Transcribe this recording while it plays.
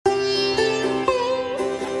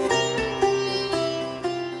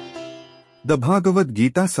The Bhagavad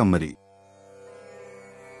Gita Summary.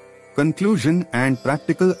 Conclusion and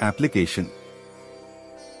Practical Application.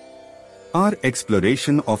 Our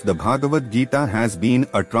exploration of the Bhagavad Gita has been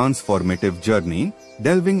a transformative journey,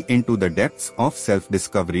 delving into the depths of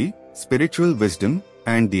self-discovery, spiritual wisdom,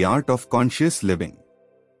 and the art of conscious living.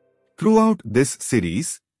 Throughout this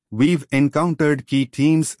series, we've encountered key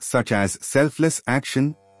themes such as selfless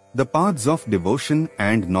action, the paths of devotion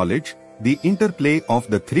and knowledge, the interplay of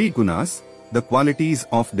the three gunas, the qualities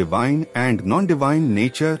of divine and non-divine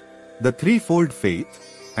nature, the threefold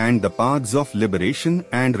faith, and the paths of liberation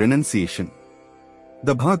and renunciation.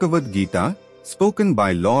 The Bhagavad Gita, spoken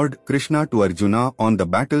by Lord Krishna to Arjuna on the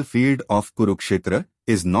battlefield of Kurukshetra,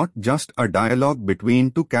 is not just a dialogue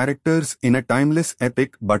between two characters in a timeless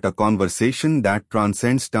epic but a conversation that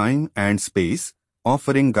transcends time and space,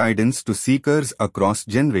 offering guidance to seekers across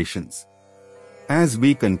generations. As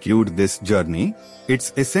we conclude this journey,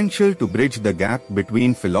 it's essential to bridge the gap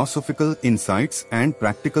between philosophical insights and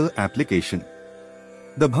practical application.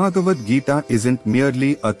 The Bhagavad Gita isn't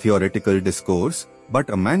merely a theoretical discourse, but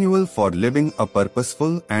a manual for living a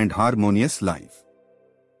purposeful and harmonious life.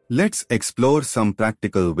 Let's explore some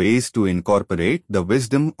practical ways to incorporate the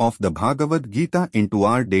wisdom of the Bhagavad Gita into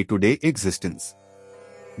our day-to-day existence.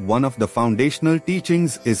 One of the foundational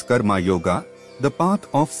teachings is Karma Yoga, the path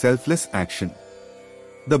of selfless action.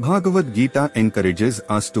 The Bhagavad Gita encourages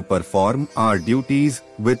us to perform our duties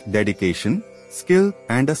with dedication, skill,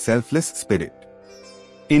 and a selfless spirit.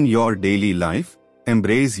 In your daily life,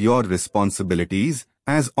 embrace your responsibilities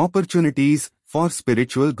as opportunities for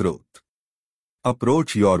spiritual growth.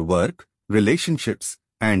 Approach your work, relationships,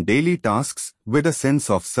 and daily tasks with a sense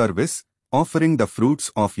of service, offering the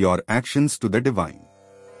fruits of your actions to the divine.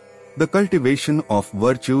 The cultivation of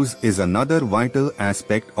virtues is another vital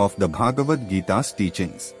aspect of the Bhagavad Gita's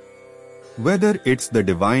teachings. Whether it's the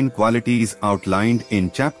divine qualities outlined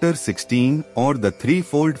in chapter 16 or the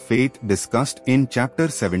threefold faith discussed in chapter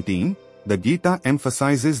 17, the Gita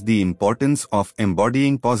emphasizes the importance of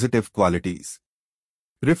embodying positive qualities.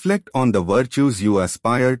 Reflect on the virtues you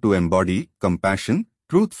aspire to embody: compassion,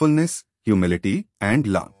 truthfulness, humility, and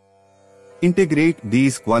love. Integrate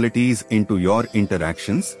these qualities into your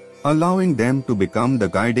interactions, allowing them to become the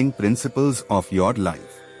guiding principles of your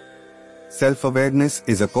life. Self-awareness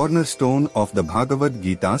is a cornerstone of the Bhagavad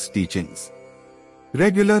Gita's teachings.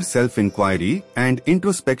 Regular self-inquiry and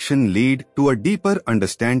introspection lead to a deeper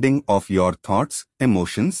understanding of your thoughts,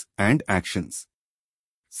 emotions, and actions.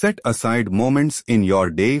 Set aside moments in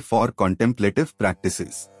your day for contemplative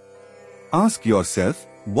practices. Ask yourself,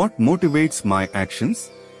 what motivates my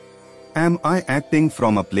actions? Am I acting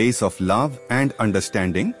from a place of love and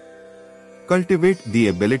understanding? Cultivate the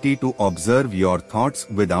ability to observe your thoughts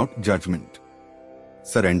without judgment.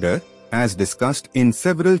 Surrender, as discussed in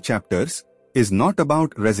several chapters, is not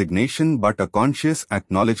about resignation but a conscious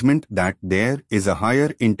acknowledgement that there is a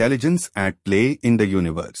higher intelligence at play in the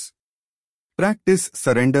universe. Practice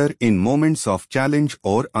surrender in moments of challenge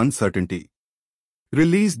or uncertainty.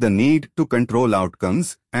 Release the need to control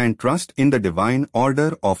outcomes and trust in the divine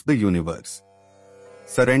order of the universe.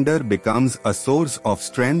 Surrender becomes a source of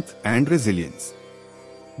strength and resilience.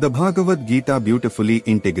 The Bhagavad Gita beautifully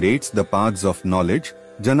integrates the paths of knowledge,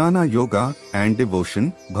 Jnana Yoga, and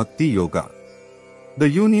devotion, Bhakti Yoga. The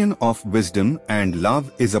union of wisdom and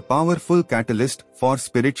love is a powerful catalyst for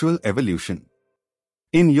spiritual evolution.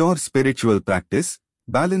 In your spiritual practice,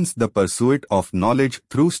 balance the pursuit of knowledge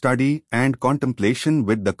through study and contemplation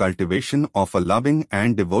with the cultivation of a loving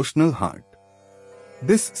and devotional heart.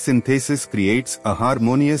 This synthesis creates a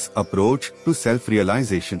harmonious approach to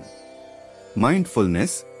self-realization.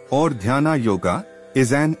 Mindfulness, or Dhyana Yoga,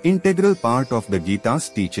 is an integral part of the Gita's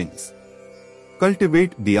teachings.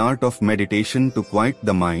 Cultivate the art of meditation to quiet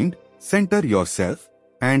the mind, center yourself,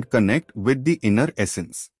 and connect with the inner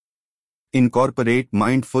essence. Incorporate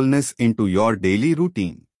mindfulness into your daily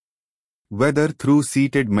routine. Whether through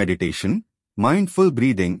seated meditation, mindful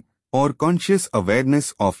breathing, or conscious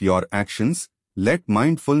awareness of your actions, let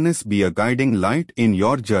mindfulness be a guiding light in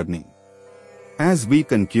your journey. As we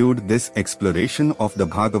conclude this exploration of the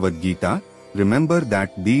Bhagavad Gita, remember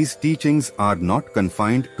that these teachings are not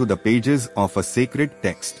confined to the pages of a sacred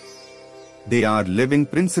text. They are living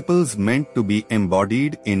principles meant to be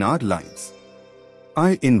embodied in our lives.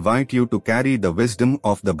 I invite you to carry the wisdom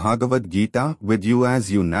of the Bhagavad Gita with you as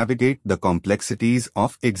you navigate the complexities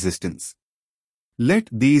of existence. Let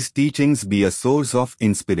these teachings be a source of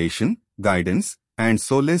inspiration, guidance, and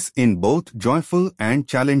solace in both joyful and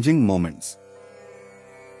challenging moments.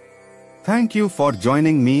 Thank you for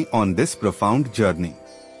joining me on this profound journey.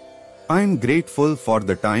 I'm grateful for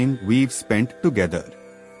the time we've spent together.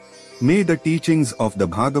 May the teachings of the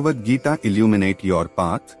Bhagavad Gita illuminate your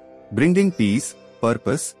path, bringing peace,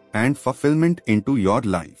 purpose, and fulfillment into your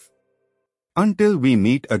life. Until we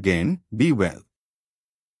meet again, be well.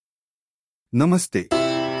 Namaste.